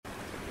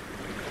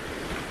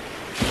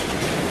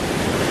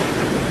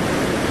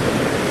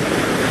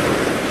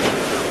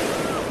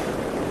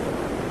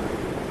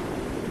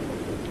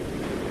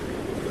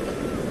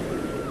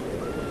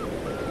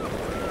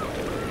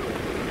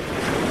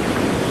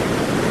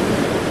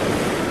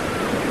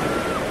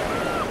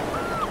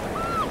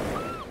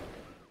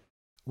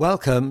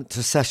Welcome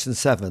to Session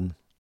 7.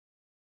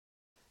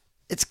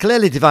 It's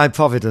clearly divine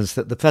providence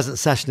that the present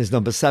session is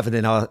number 7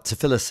 in our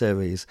Tefillah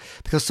series,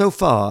 because so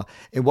far,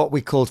 in what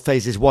we called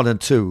phases 1 and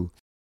 2,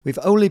 we've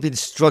only been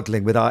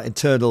struggling with our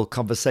internal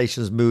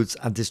conversations, moods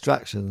and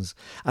distractions,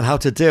 and how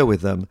to deal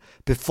with them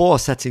before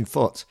setting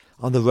foot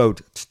on the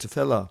road to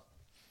Tefillah.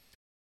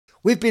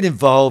 We've been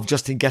involved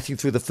just in getting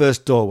through the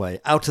first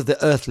doorway, out of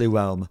the earthly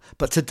realm,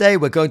 but today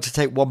we're going to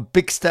take one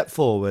big step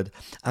forward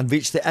and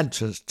reach the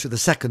entrance to the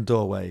second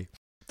doorway.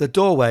 The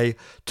doorway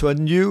to a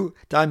new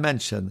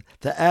dimension,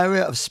 the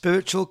area of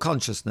spiritual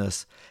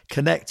consciousness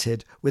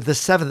connected with the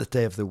seventh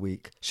day of the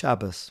week,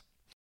 Shabbos.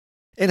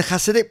 In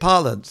Hasidic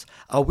parlance,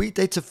 our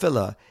weekday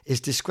tefillah is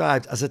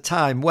described as a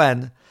time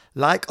when,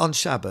 like on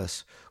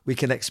Shabbos, we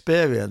can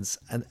experience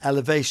an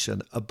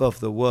elevation above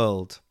the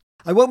world.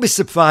 I won't be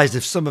surprised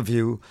if some of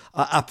you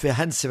are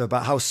apprehensive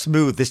about how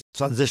smooth this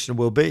transition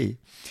will be,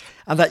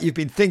 and that you've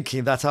been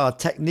thinking that our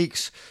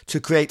techniques to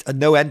create a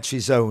no-entry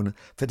zone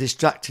for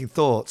distracting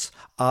thoughts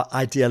are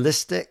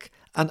idealistic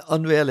and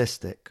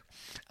unrealistic,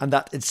 and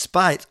that in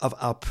spite of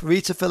our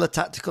pre-tefillah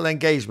tactical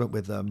engagement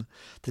with them,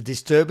 the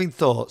disturbing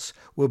thoughts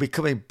will be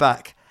coming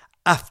back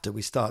after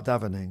we start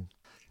davening.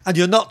 And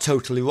you're not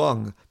totally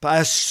wrong, but I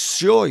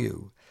assure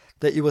you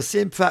that you will see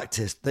in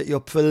practice that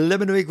your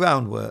preliminary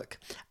groundwork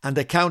and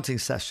accounting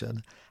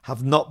session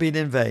have not been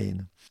in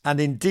vain, and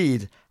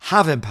indeed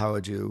have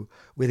empowered you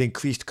with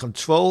increased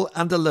control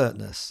and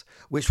alertness,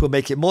 which will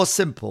make it more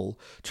simple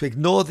to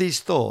ignore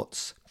these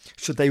thoughts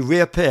should they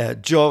reappear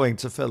during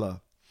tefillah.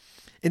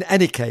 In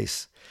any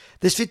case,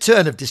 this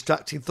return of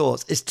distracting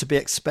thoughts is to be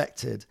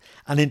expected,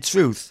 and in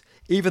truth,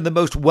 even the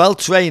most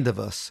well-trained of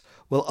us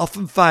will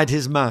often find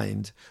his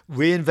mind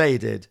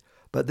reinvaded,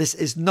 but this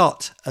is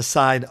not a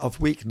sign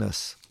of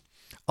weakness.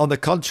 On the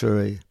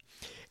contrary,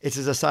 it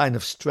is a sign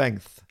of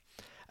strength,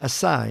 a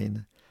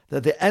sign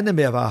that the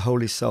enemy of our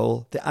holy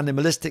soul, the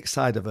animalistic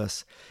side of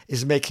us,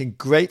 is making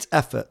great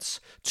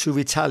efforts to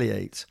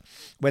retaliate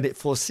when it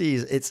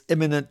foresees its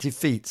imminent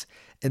defeat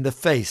in the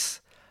face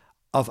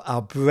of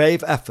our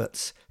brave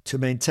efforts to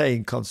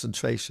maintain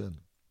concentration.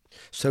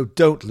 So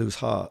don't lose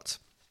heart.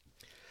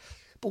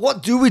 But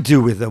what do we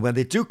do with them when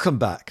they do come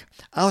back?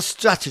 Our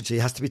strategy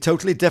has to be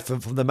totally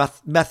different from the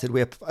method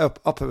we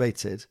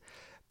operated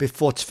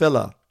before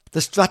tefillah.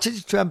 The strategy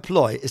to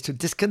employ is to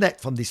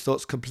disconnect from these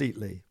thoughts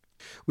completely.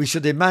 We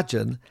should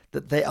imagine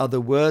that they are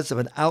the words of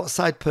an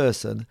outside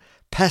person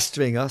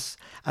pestering us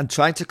and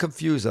trying to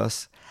confuse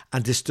us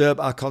and disturb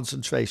our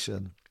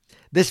concentration.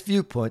 This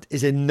viewpoint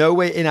is in no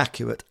way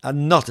inaccurate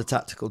and not a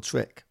tactical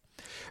trick,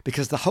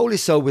 because the Holy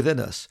Soul within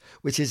us,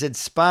 which is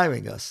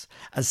inspiring us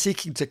and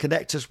seeking to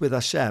connect us with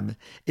Hashem,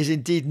 is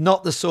indeed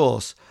not the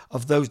source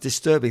of those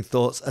disturbing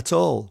thoughts at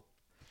all.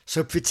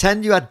 So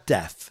pretend you are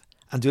deaf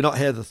and do not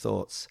hear the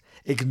thoughts.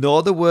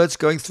 Ignore the words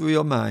going through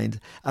your mind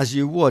as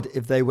you would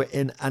if they were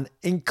in an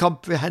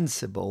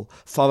incomprehensible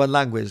foreign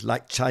language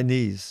like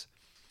Chinese.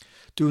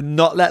 Do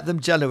not let them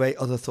generate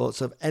other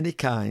thoughts of any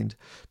kind.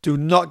 Do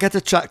not get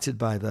attracted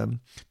by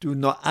them. Do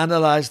not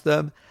analyze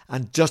them.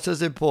 And just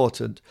as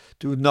important,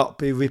 do not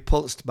be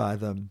repulsed by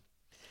them.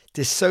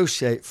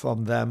 Dissociate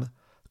from them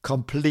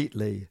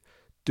completely.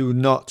 Do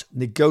not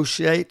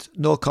negotiate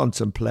nor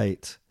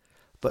contemplate,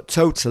 but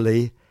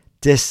totally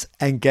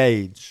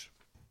disengage.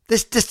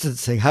 This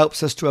distancing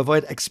helps us to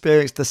avoid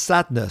experiencing the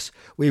sadness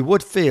we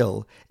would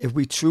feel if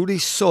we truly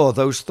saw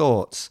those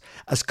thoughts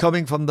as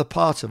coming from the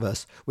part of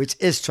us which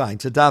is trying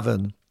to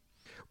daven,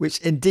 which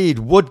indeed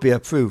would be a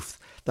proof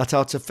that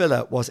our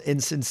tefillah was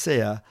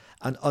insincere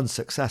and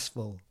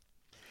unsuccessful.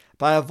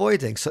 By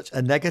avoiding such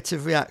a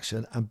negative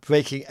reaction and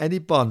breaking any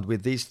bond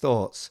with these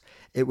thoughts,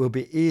 it will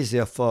be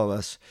easier for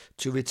us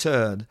to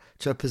return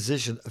to a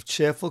position of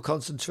cheerful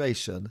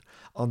concentration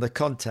on the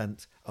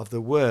content of the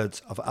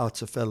words of our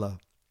tefillah.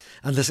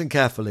 And listen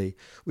carefully,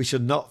 we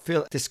should not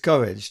feel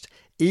discouraged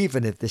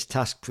even if this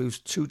task proves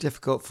too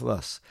difficult for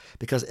us,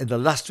 because in the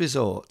last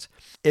resort,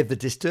 if the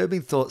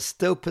disturbing thoughts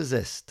still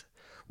persist,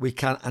 we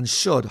can and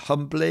should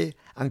humbly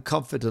and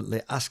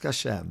confidently ask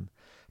Hashem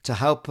to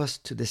help us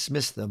to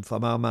dismiss them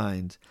from our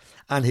mind,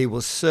 and he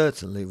will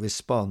certainly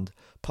respond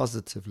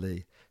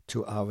positively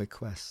to our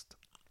request.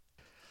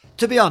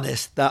 To be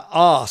honest, there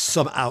are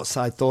some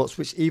outside thoughts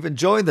which even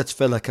during the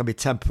tefillah can be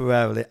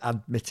temporarily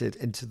admitted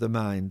into the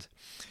mind.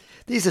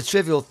 These are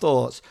trivial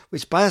thoughts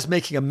which by us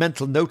making a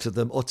mental note of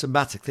them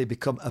automatically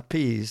become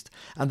appeased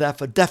and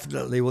therefore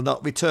definitely will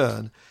not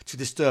return to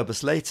disturb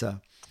us later.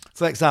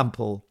 For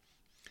example,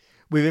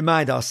 we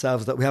remind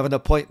ourselves that we have an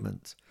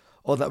appointment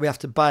or that we have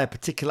to buy a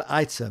particular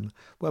item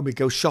when we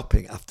go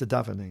shopping after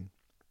davening.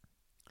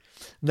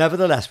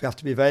 Nevertheless, we have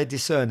to be very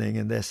discerning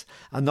in this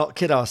and not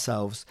kid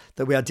ourselves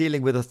that we are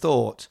dealing with a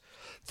thought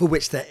for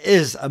which there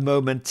is a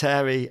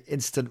momentary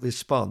instant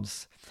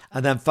response,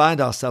 and then find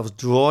ourselves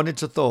drawn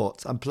into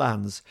thoughts and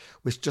plans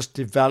which just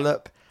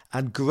develop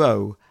and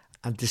grow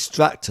and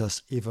distract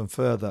us even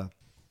further.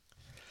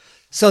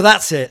 So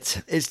that's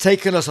it. It's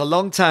taken us a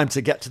long time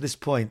to get to this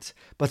point,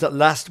 but at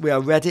last we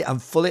are ready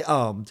and fully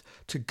armed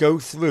to go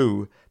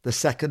through the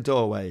second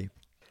doorway.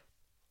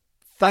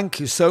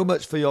 Thank you so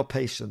much for your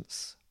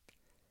patience.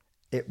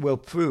 It will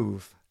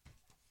prove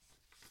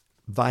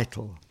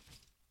vital.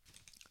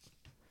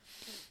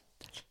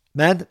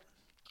 Men,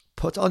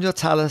 put on your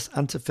talus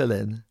and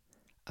tefillin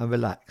and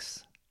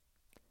relax.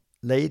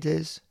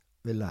 Ladies,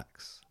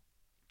 relax.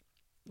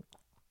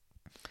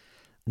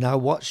 Now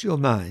watch your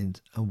mind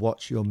and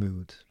watch your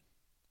mood.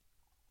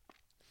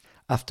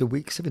 After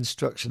weeks of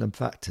instruction and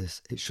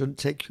practice, it shouldn't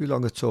take you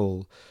long at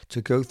all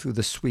to go through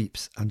the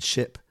sweeps and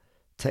ship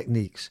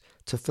techniques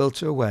to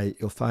filter away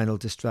your final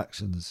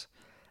distractions,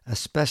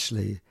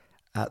 especially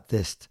at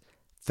this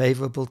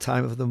favourable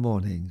time of the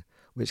morning,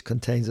 which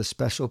contains a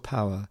special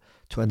power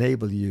to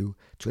enable you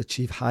to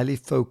achieve highly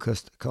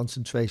focused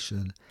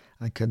concentration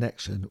and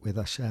connection with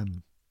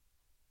Hashem.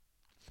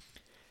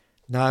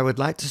 Now I would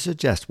like to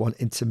suggest one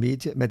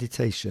intermediate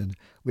meditation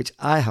which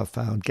I have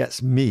found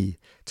gets me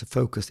to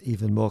focus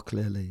even more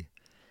clearly.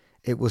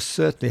 It will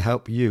certainly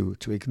help you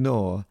to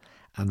ignore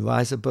and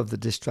rise above the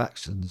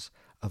distractions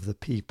of the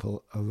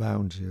people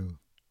around you.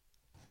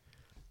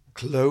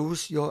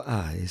 Close your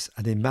eyes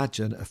and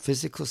imagine a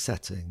physical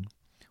setting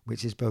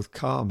which is both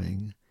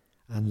calming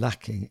and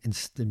lacking in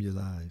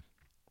stimuli.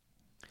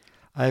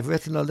 I have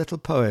written a little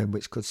poem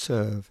which could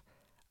serve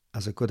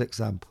as a good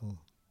example.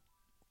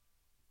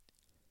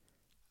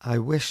 I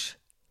wish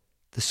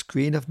the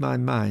screen of my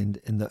mind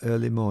in the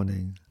early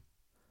morning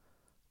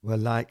were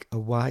like a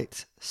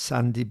white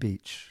sandy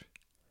beach,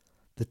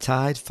 the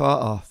tide far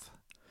off,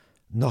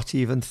 not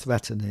even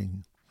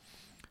threatening,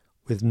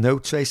 with no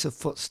trace of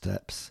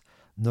footsteps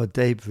nor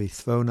debris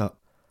thrown up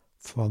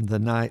from the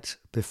night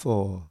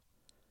before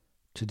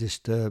to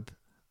disturb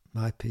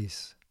my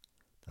peace.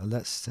 Now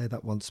let's say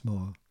that once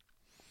more.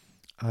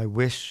 I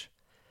wish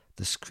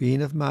the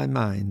screen of my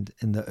mind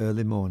in the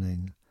early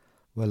morning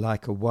were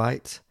like a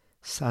white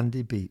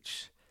sandy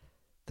beach,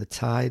 the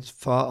tide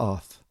far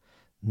off,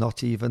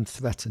 not even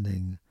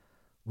threatening,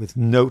 with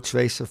no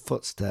trace of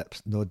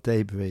footsteps nor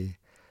debris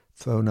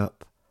thrown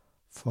up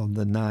from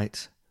the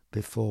night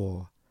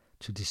before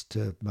to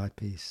disturb my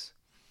peace.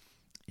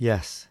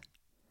 Yes,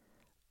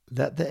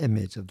 let the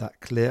image of that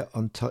clear,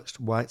 untouched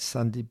white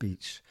sandy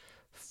beach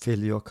fill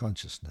your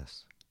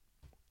consciousness.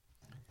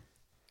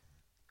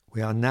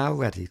 We are now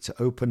ready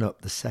to open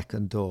up the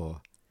second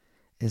door.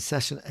 In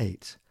session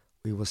 8,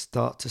 we will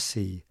start to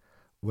see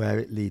where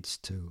it leads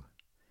to.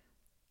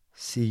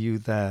 See you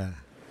there.